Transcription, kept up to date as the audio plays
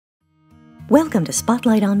Welcome to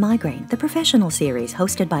Spotlight on Migraine, the professional series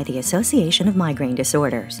hosted by the Association of Migraine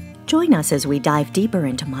Disorders. Join us as we dive deeper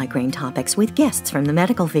into migraine topics with guests from the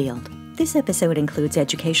medical field. This episode includes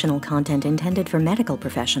educational content intended for medical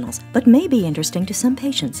professionals, but may be interesting to some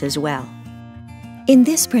patients as well. In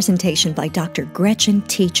this presentation by Dr. Gretchen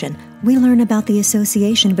Tietjen, we learn about the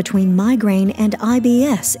association between migraine and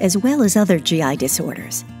IBS as well as other GI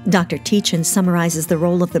disorders. Dr. Tietjen summarizes the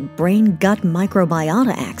role of the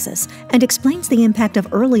Brain-Gut-Microbiota axis and explains the impact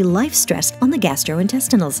of early life stress on the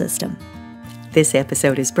gastrointestinal system. This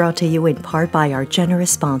episode is brought to you in part by our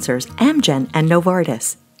generous sponsors, Amgen and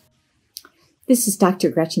Novartis. This is Dr.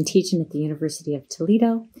 Gretchen Tietjen at the University of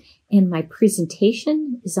Toledo, and my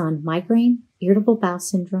presentation is on migraine, irritable bowel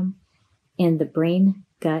syndrome, and the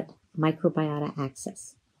brain-gut-microbiota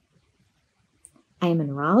axis. I am a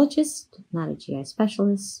neurologist, not a GI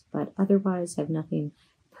specialist, but otherwise have nothing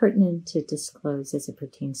pertinent to disclose as it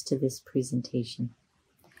pertains to this presentation.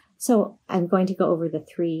 So I'm going to go over the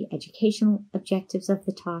three educational objectives of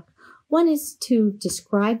the talk. One is to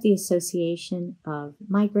describe the association of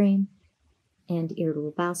migraine and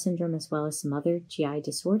irritable bowel syndrome, as well as some other GI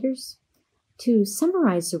disorders, to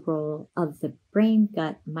summarize the role of the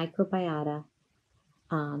brain-gut microbiota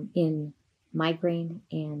in migraine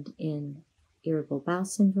and in irritable bowel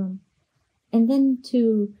syndrome, and then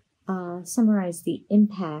to summarize the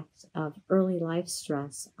impact of early life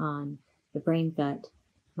stress on the brain-gut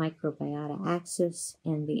microbiota axis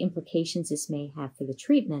and the implications this may have for the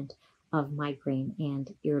treatment of migraine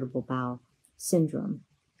and irritable bowel syndrome.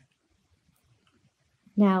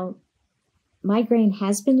 Now, migraine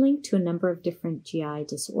has been linked to a number of different GI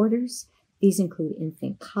disorders. These include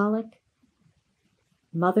infant colic.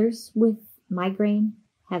 Mothers with migraine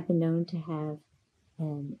have been known to have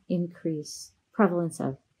an increased prevalence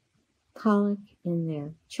of colic in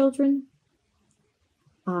their children.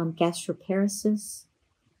 Gastroparesis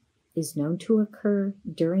is known to occur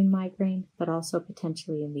during migraine, but also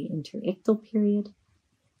potentially in the interictal period.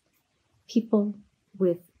 People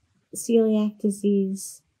with celiac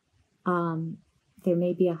disease, there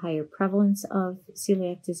may be a higher prevalence of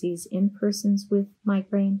celiac disease in persons with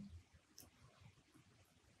migraine.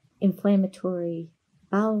 Inflammatory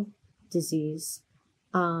bowel disease,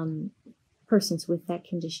 persons with that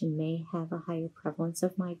condition may have a higher prevalence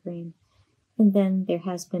of migraine. And then there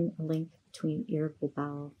has been a link between irritable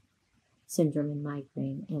bowel syndrome and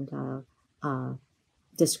migraine, and I'll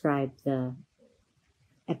describe the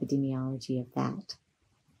epidemiology of that.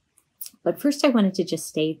 But first I wanted to just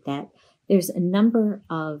state that there's a number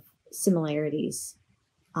of similarities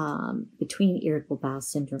between irritable bowel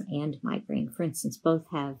syndrome and migraine. For instance, both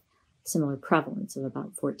have similar prevalence of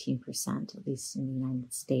about 14%, at least in the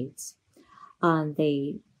United States.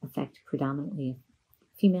 They affect predominantly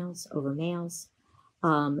females over males.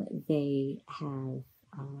 They have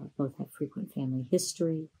both have frequent family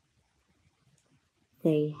history.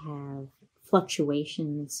 They have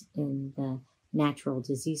fluctuations in the natural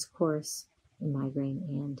disease course in migraine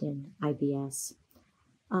and in IBS.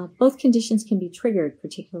 Both conditions can be triggered,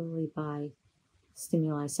 particularly by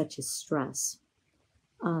stimuli such as stress.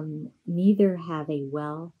 Neither have a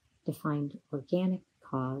well-defined organic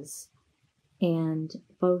cause, and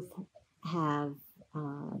both have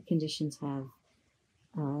conditions have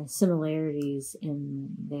similarities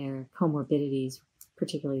in their comorbidities,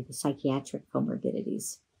 particularly the psychiatric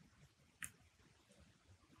comorbidities.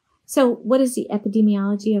 So what is the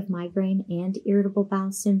epidemiology of migraine and irritable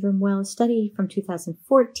bowel syndrome? Well, a study from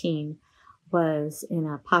 2014 was in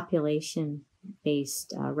a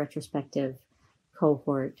population-based retrospective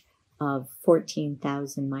cohort of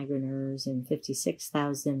 14,000 migraineurs and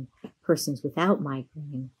 56,000 persons without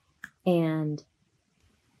migraine. And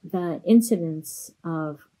the incidence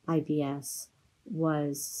of IBS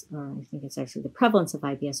was, or I think it's actually the prevalence of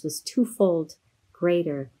IBS was twofold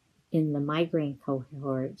greater in the migraine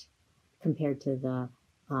cohort compared to the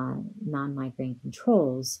non-migraine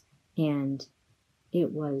controls, and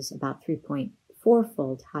it was about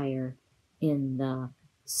 3.4-fold higher in the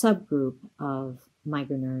subgroup of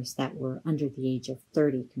migraineurs that were under the age of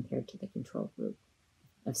 30 compared to the control group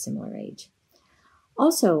of similar age.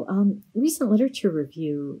 Also, recent literature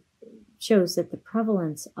review shows that the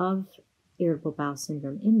prevalence of irritable bowel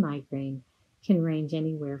syndrome in migraine can range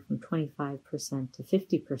anywhere from 25% to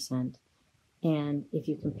 50%. And if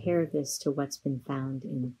you compare this to what's been found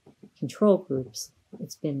in control groups,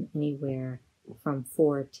 it's been anywhere from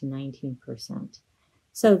 4 to 19%.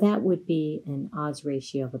 So that would be an odds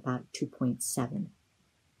ratio of about 2.7.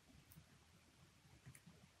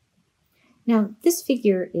 Now, this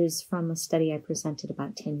figure is from a study I presented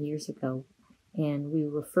about 10 years ago, and we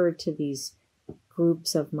referred to these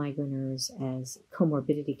groups of migraineurs as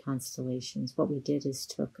comorbidity constellations. What we did is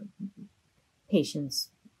took patients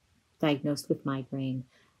diagnosed with migraine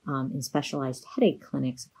in specialized headache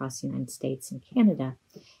clinics across the United States and Canada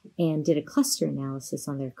and did a cluster analysis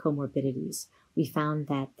on their comorbidities. We found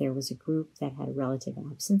that there was a group that had a relative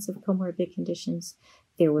absence of comorbid conditions.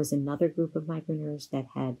 There was another group of migraineurs that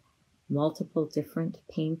had multiple different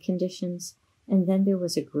pain conditions. And then there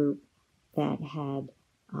was a group that had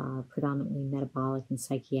predominantly metabolic and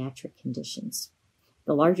psychiatric conditions.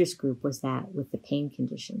 The largest group was that with the pain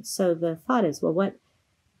conditions. So the thought is, well, what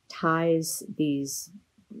ties these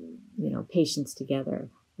patients together?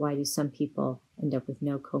 Why do some people end up with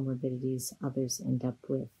no comorbidities, others end up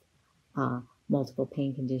with multiple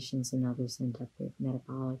pain conditions, and others end up with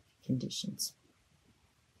metabolic conditions?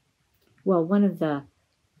 Well, one of the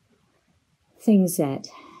things that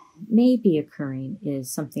may be occurring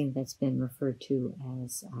is something that's been referred to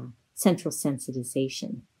as central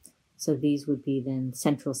sensitization. So these would be then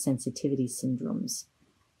central sensitivity syndromes.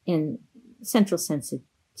 And central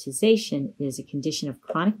sensitization is a condition of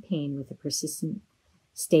chronic pain with a persistent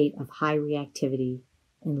state of high reactivity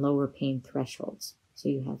and lower pain thresholds. So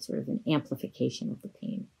you have sort of an amplification of the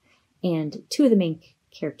pain. And two of the main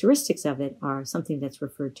characteristics of it are something that's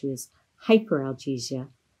referred to as hyperalgesia,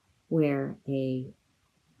 where a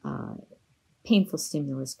painful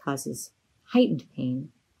stimulus causes heightened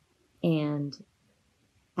pain, and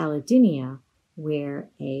allodynia, where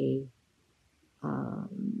a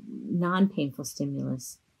non-painful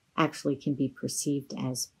stimulus actually can be perceived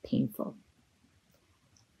as painful.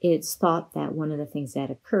 It's thought that one of the things that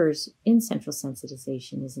occurs in central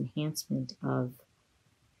sensitization is enhancement of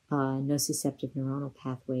nociceptive neuronal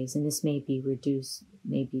pathways, and this may be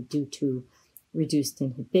due to reduced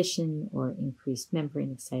inhibition or increased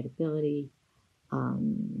membrane excitability,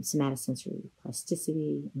 somatosensory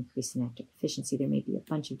plasticity, increased synaptic efficiency. There may be a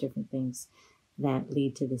bunch of different things that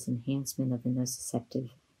lead to this enhancement of the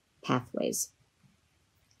nociceptive pathways.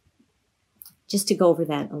 Just to go over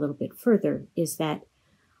that a little bit further, is that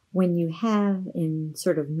when you have in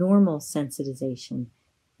sort of normal sensitization,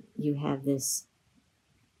 you have this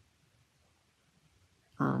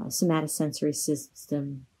somatosensory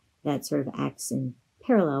system that sort of acts in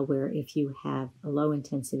parallel, where if you have a low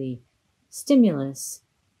intensity stimulus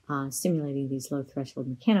stimulating these low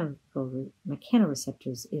threshold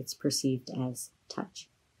mechanoreceptors, it's perceived as touch.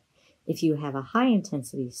 If you have a high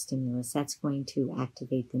intensity stimulus, that's going to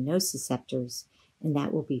activate the nociceptors, and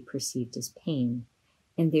that will be perceived as pain.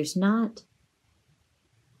 And there's not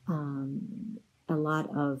a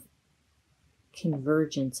lot of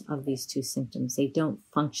convergence of these two symptoms. They don't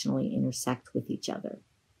functionally intersect with each other.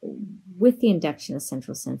 With the induction of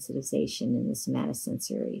central sensitization in the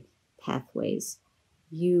somatosensory pathways,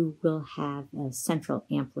 you will have a central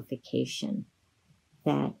amplification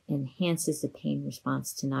that enhances the pain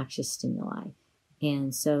response to noxious stimuli.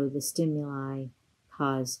 And so the stimuli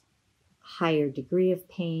cause higher degree of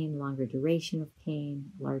pain, longer duration of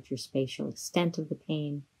pain, larger spatial extent of the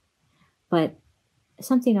pain. But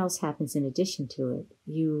something else happens in addition to it.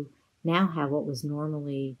 You now have what was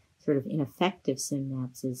normally sort of ineffective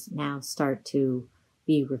synapses now start to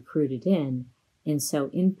be recruited in. And so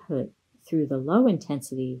input through the low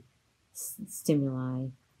intensity stimuli,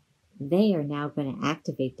 they are now going to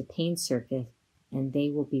activate the pain circuit, and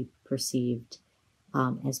they will be perceived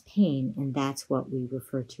as pain, and that's what we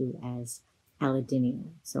refer to as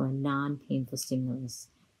allodynia. So a non-painful stimulus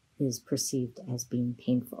is perceived as being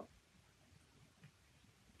painful.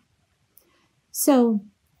 So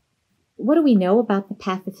what do we know about the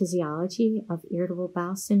pathophysiology of irritable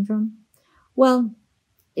bowel syndrome? Well,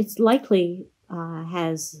 it's likely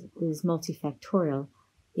is multifactorial.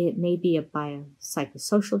 It may be a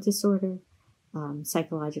biopsychosocial disorder.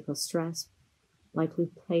 Psychological stress likely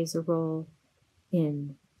plays a role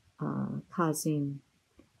in causing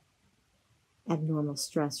abnormal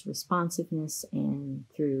stress responsiveness, and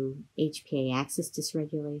through HPA axis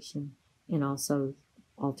dysregulation, and also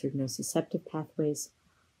altered nociceptive pathways.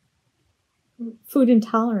 Food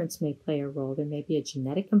intolerance may play a role. There may be a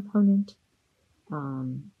genetic component.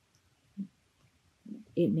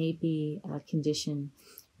 It may be a condition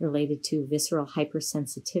related to visceral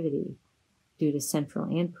hypersensitivity due to central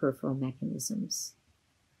and peripheral mechanisms,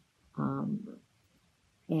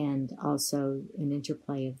 and also an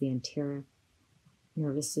interplay of the enteric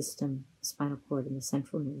nervous system, spinal cord, and the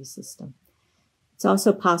central nervous system. It's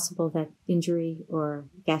also possible that injury or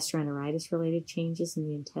gastroenteritis-related changes in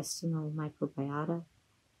the intestinal microbiota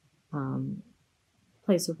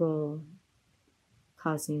plays a role,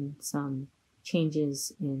 causing some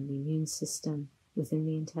changes in the immune system within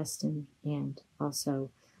the intestine, and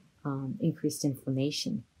also increased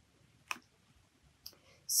inflammation.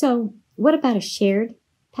 So what about a shared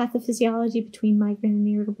pathophysiology between migraine and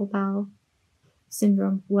irritable bowel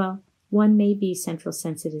syndrome? Well, one may be central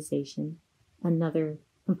sensitization. Another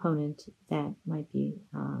component that might be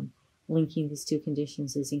linking these two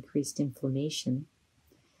conditions is increased inflammation.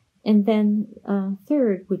 And then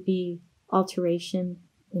third would be alteration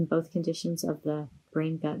in both conditions of the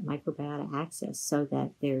brain-gut-microbiota axis, so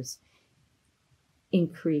that there's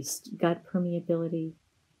increased gut permeability,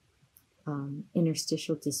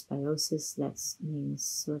 interstitial dysbiosis, that means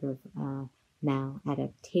sort of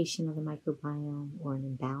maladaptation of the microbiome or an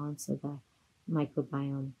imbalance of the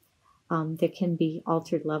microbiome. There can be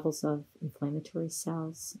altered levels of inflammatory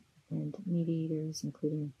cells and mediators,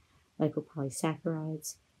 including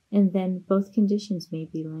lipopolysaccharides. And then both conditions may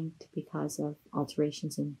be linked because of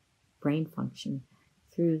alterations in brain function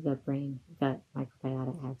through the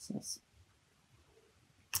brain-gut-microbiota axis.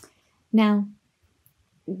 Now,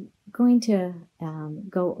 going to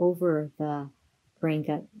go over the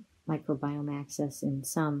brain-gut microbiome axis in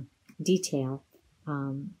some detail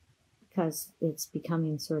because it's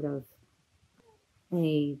becoming sort of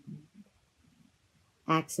a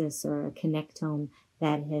axis or a connectome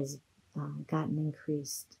that has gotten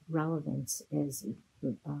increased relevance as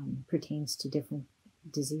it pertains to different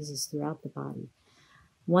diseases throughout the body.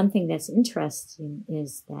 One thing that's interesting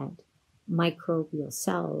is that microbial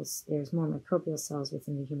cells, there's more microbial cells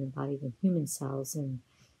within the human body than human cells, and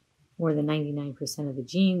more than 99% of the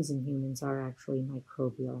genes in humans are actually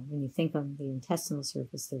microbial. When you think on the intestinal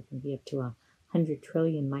surface, there can be up to 100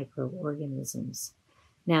 trillion microorganisms.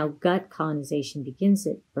 Now, gut colonization begins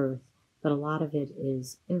at birth, but a lot of it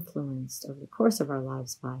is influenced over the course of our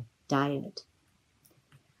lives by diet.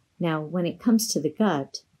 Now, when it comes to the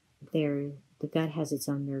gut, the gut has its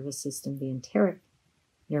own nervous system, the enteric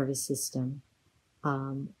nervous system,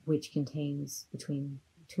 which contains between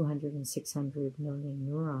 200 and 600 million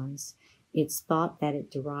neurons. It's thought that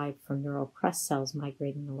it derived from neural crest cells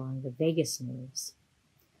migrating along the vagus nerves,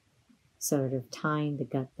 sort of tying the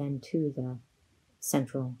gut then to the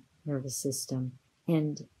central nervous system.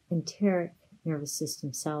 And enteric nervous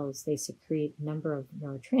system cells, they secrete a number of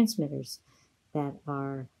neurotransmitters that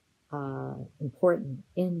are important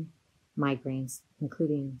in migraines,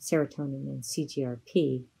 including serotonin and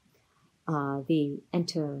CGRP. The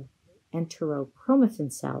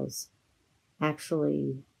enterochromaffin cells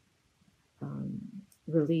actually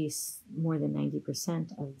release more than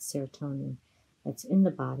 90% of the serotonin that's in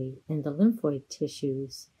the body, and the lymphoid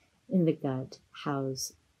tissues in the gut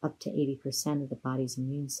house up to 80% of the body's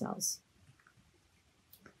immune cells.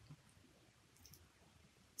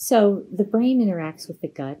 So the brain interacts with the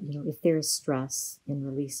gut. If there is stress and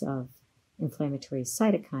release of inflammatory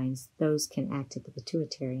cytokines, those can act at the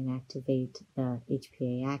pituitary and activate the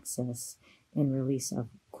HPA axis and release of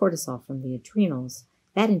cortisol from the adrenals.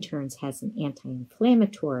 That in turn has an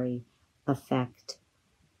anti-inflammatory effect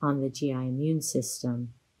on the GI immune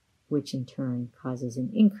system, which in turn causes an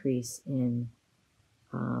increase in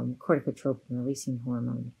corticotropin-releasing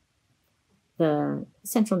hormone. The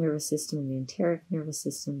central nervous system and the enteric nervous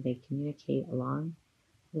system, they communicate along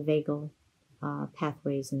the vagal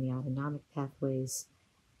pathways and the autonomic pathways,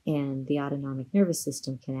 and the autonomic nervous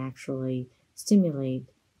system can actually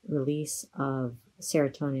stimulate release of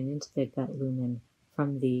serotonin into the gut lumen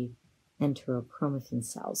from the enterochromaffin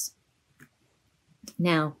cells.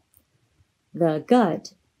 Now, the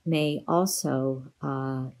gut may also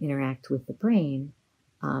interact with the brain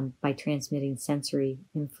by transmitting sensory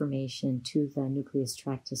information to the nucleus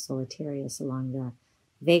tractus solitarius along the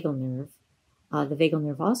vagal nerve. The vagal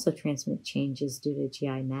nerve also transmits changes due to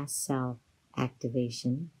GI mast cell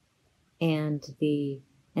activation, and the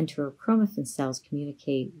enterochromaffin cells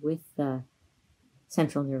communicate with the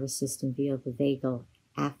central nervous system via the vagal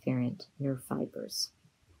afferent nerve fibers.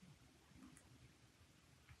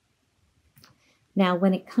 Now,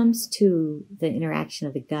 when it comes to the interaction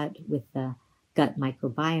of the gut with the gut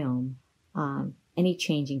microbiome, any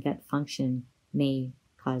change in gut function may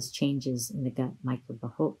cause changes in the gut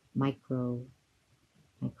microbial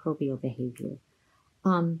behavior.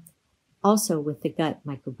 Also, with the gut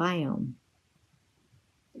microbiome,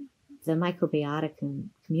 the microbiota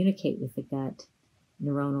can communicate with the gut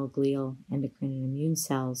neuronal, glial, endocrine, and immune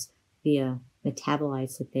cells via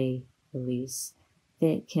metabolites that they release.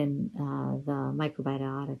 The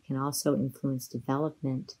microbiota can also influence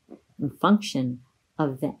development and function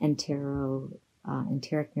of the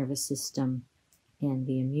enteric nervous system and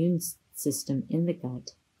the immune system in the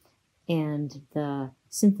gut. And the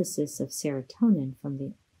synthesis of serotonin from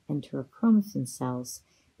the enterochromaffin cells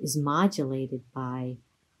is modulated by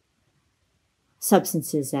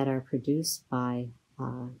substances that are produced by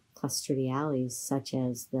clostridioides, such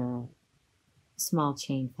as the small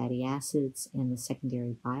chain fatty acids and the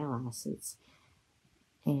secondary bile acids.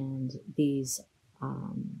 And these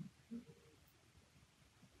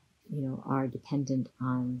are dependent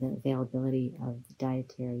on the availability of the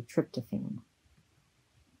dietary tryptophan.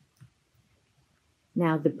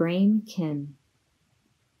 Now, the brain can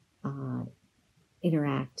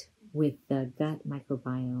interact with the gut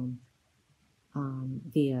microbiome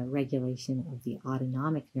via regulation of the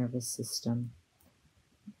autonomic nervous system.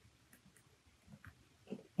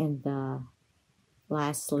 And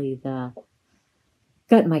lastly, the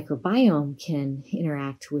gut microbiome can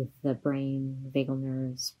interact with the brain, vagal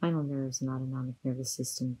nerves, spinal nerves, and autonomic nervous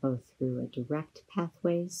system, both through direct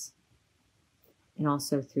pathways and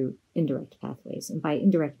also through indirect pathways. And by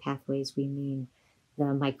indirect pathways, we mean the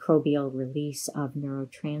microbial release of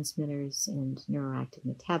neurotransmitters and neuroactive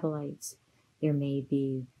metabolites. There may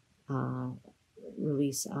be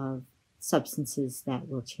release of substances that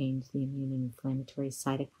will change the immune and inflammatory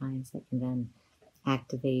cytokines that can then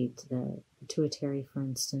activate the pituitary, for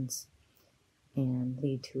instance, and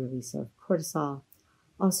lead to release of cortisol.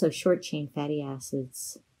 Also, short-chain fatty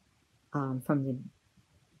acids from the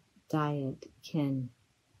diet can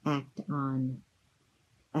act on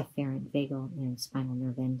afferent vagal and spinal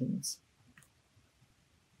nerve endings.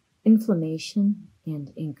 Inflammation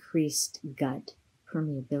and increased gut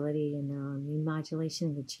permeability and neuroimmune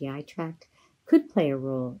modulation in the GI tract could play a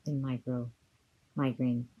role in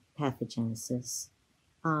migraine pathogenesis.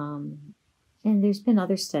 And there's been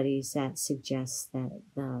other studies that suggest that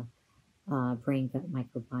the brain-gut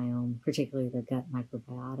microbiome, particularly the gut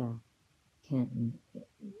microbiota, can,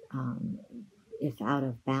 if out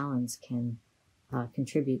of balance, can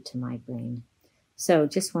contribute to migraine. So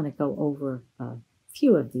just want to go over a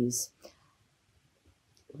few of these.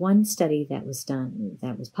 One study that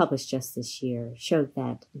was published just this year, showed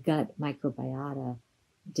that gut microbiota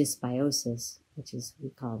dysbiosis, which is, we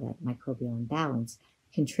call that microbial imbalance,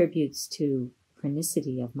 contributes to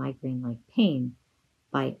chronicity of migraine-like pain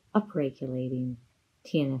by upregulating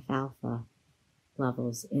TNF-alpha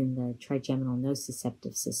levels in the trigeminal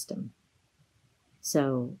nociceptive system.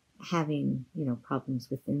 So having, problems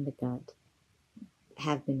within the gut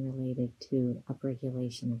have been related to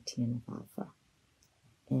upregulation of TNF-alpha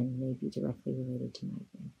and may be directly related to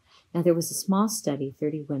migraine. Now, there was a small study,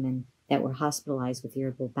 30 women that were hospitalized with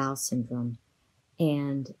irritable bowel syndrome,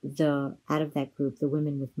 and out of that group, the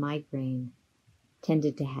women with migraine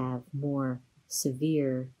tended to have more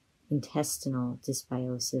severe intestinal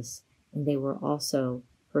dysbiosis, and they were also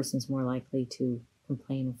persons more likely to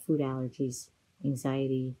complain of food allergies,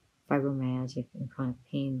 anxiety, fibromyalgia, and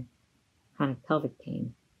chronic pelvic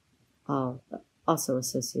pain, all also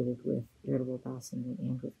associated with irritable bowel syndrome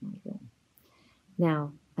and with migraine.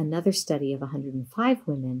 Now, another study of 105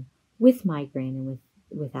 women with migraine and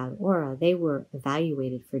without aura, they were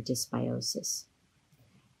evaluated for dysbiosis.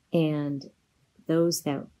 And those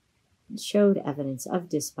that showed evidence of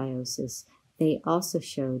dysbiosis, they also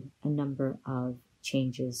showed a number of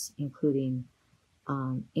changes, including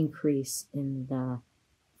increase in the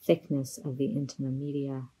thickness of the intima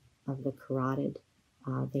media of the carotid.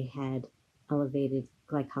 They had elevated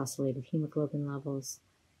glycosylated hemoglobin levels.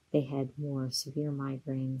 They had more severe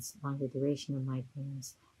migraines, longer duration of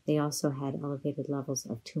migraines. They also had elevated levels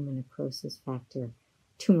of tumor necrosis factor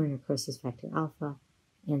alpha,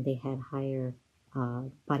 and they had higher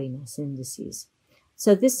body mass indices.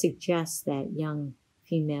 So this suggests that young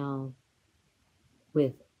female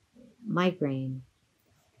with migraine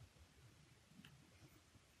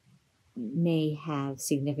may have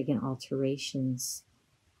significant alterations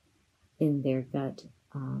in their gut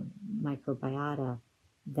microbiota,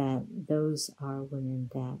 that those are women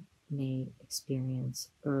that may experience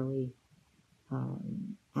early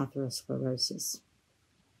atherosclerosis.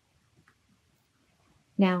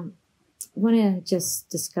 Now, I want to just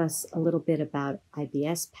discuss a little bit about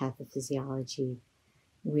IBS pathophysiology,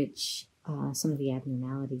 which some of the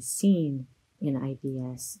abnormalities seen in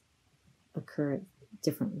IBS occur at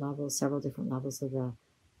different levels, several different levels of the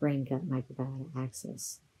brain-gut microbiota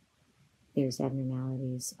axis. There's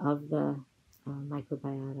abnormalities of the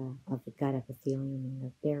microbiota, of the gut epithelium and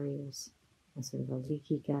the barriers, a sort of a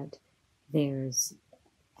leaky gut. There's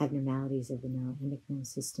abnormalities of the neuroendocrine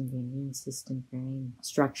system, the immune system, brain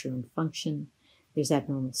structure and function. There's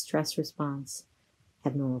abnormal stress response,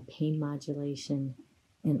 abnormal pain modulation,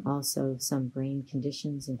 and also some brain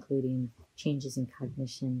conditions, including changes in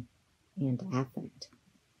cognition and affect.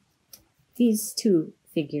 These two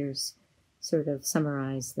figures sort of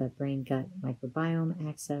summarize the brain-gut microbiome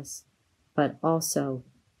axis, but also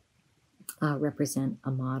represent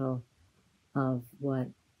a model of what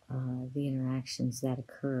the interactions that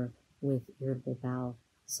occur with irritable bowel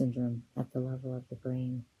syndrome at the level of the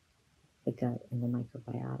brain, the gut, and the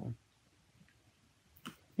microbiota.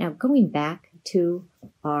 Now, going back to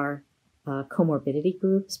our comorbidity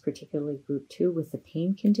groups, particularly group 2 with the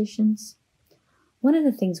pain conditions, one of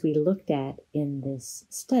the things we looked at in this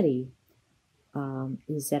study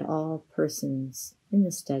is that all persons in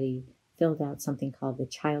the study filled out something called the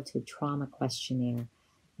Childhood Trauma Questionnaire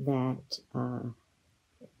that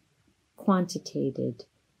quantitated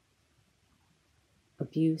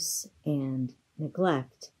abuse and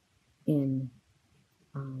neglect in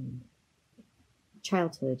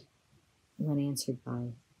childhood when answered by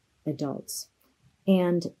adults.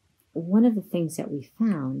 And one of the things that we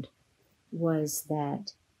found was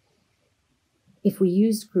that if we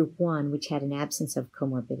used group 1, which had an absence of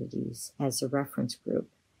comorbidities, as a reference group,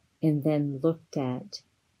 and then looked at,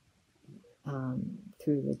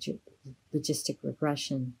 through logistic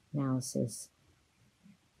regression analysis,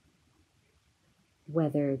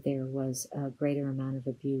 whether there was a greater amount of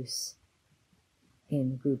abuse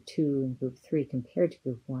in group 2 and group 3 compared to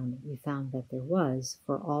group 1, we found that there was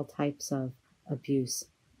for all types of abuse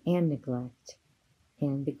and neglect.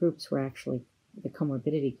 And the groups were actually, the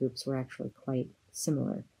comorbidity groups were actually quite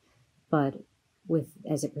similar. But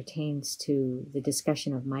as it pertains to the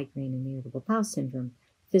discussion of migraine and irritable bowel syndrome,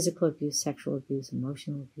 physical abuse, sexual abuse,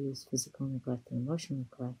 emotional abuse, physical neglect, and emotional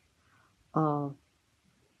neglect, all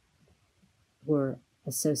were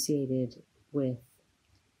associated with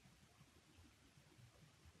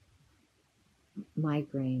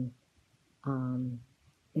migraine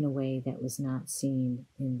in a way that was not seen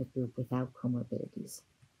in the group without comorbidities.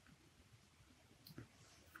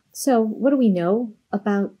 So what do we know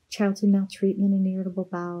about childhood maltreatment in irritable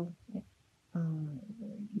bowel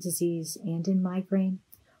disease and in migraine?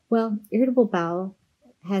 Well, irritable bowel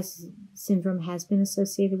syndrome has been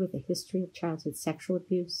associated with a history of childhood sexual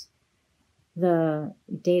abuse. The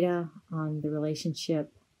data on the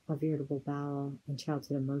relationship of irritable bowel and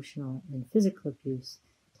childhood emotional and physical abuse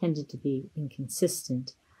tended to be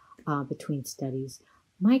inconsistent between studies.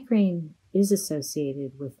 Migraine is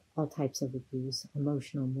associated with all types of abuse,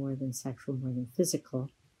 emotional more than sexual, more than physical.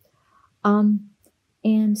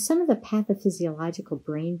 And some of the pathophysiological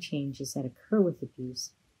brain changes that occur with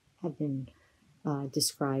abuse have been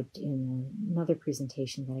described in another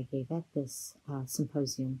presentation that I gave at this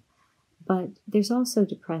symposium. But there's also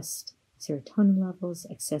depressed serotonin levels,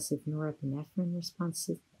 excessive norepinephrine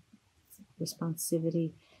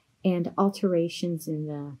responsivity, and alterations in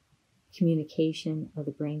the communication of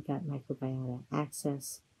the brain-gut microbiota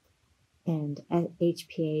axis, and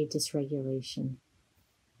HPA dysregulation.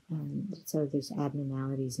 So there's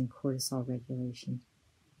abnormalities in cortisol regulation.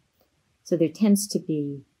 So there tends to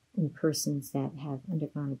be, in persons that have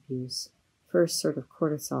undergone abuse, first sort of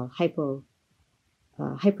cortisol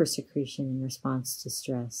hypersecretion in response to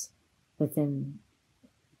stress, but then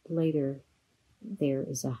later there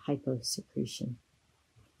is a hyposecretion.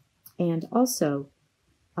 And also,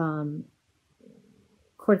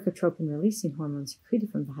 corticotropin-releasing hormone secreted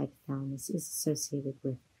from the hypothalamus is associated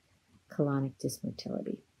with colonic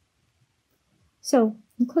dysmotility. So,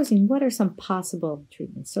 in closing, what are some possible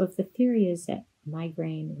treatments? So if the theory is that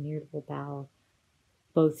migraine and irritable bowel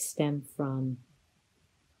both stem from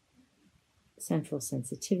central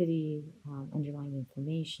sensitivity, underlying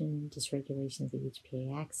inflammation, dysregulation of the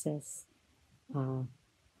HPA axis,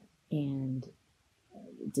 and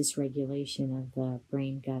dysregulation of the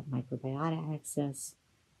brain-gut microbiota axis,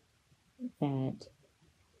 that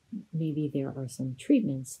maybe there are some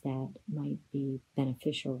treatments that might be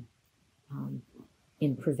beneficial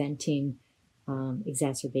in preventing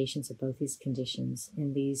exacerbations of both these conditions.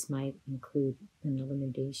 And these might include an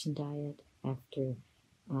elimination diet after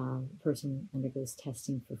a person undergoes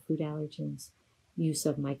testing for food allergens, use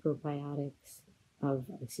of probiotics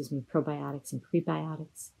and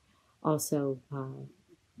prebiotics, also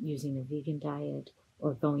using a vegan diet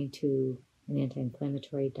or going to an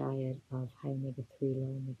anti-inflammatory diet of high omega-3,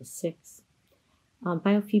 low omega-6.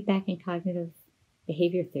 Biofeedback and cognitive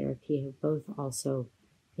behavior therapy have both also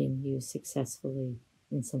been used successfully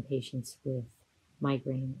in some patients with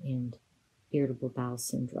migraine and irritable bowel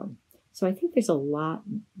syndrome. So I think there's a lot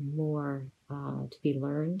more to be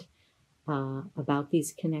learned about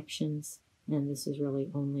these connections, and this is really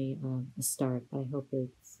only a start, but I hope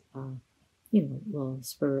it's will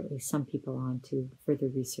spur at least some people on to further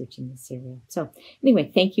research in this area. So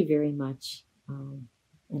anyway, thank you very much, and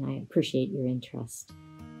I appreciate your interest.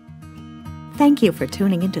 Thank you for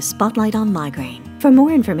tuning into Spotlight on Migraine. For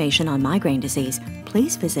more information on migraine disease,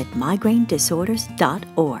 please visit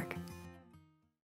migrainedisorders.org.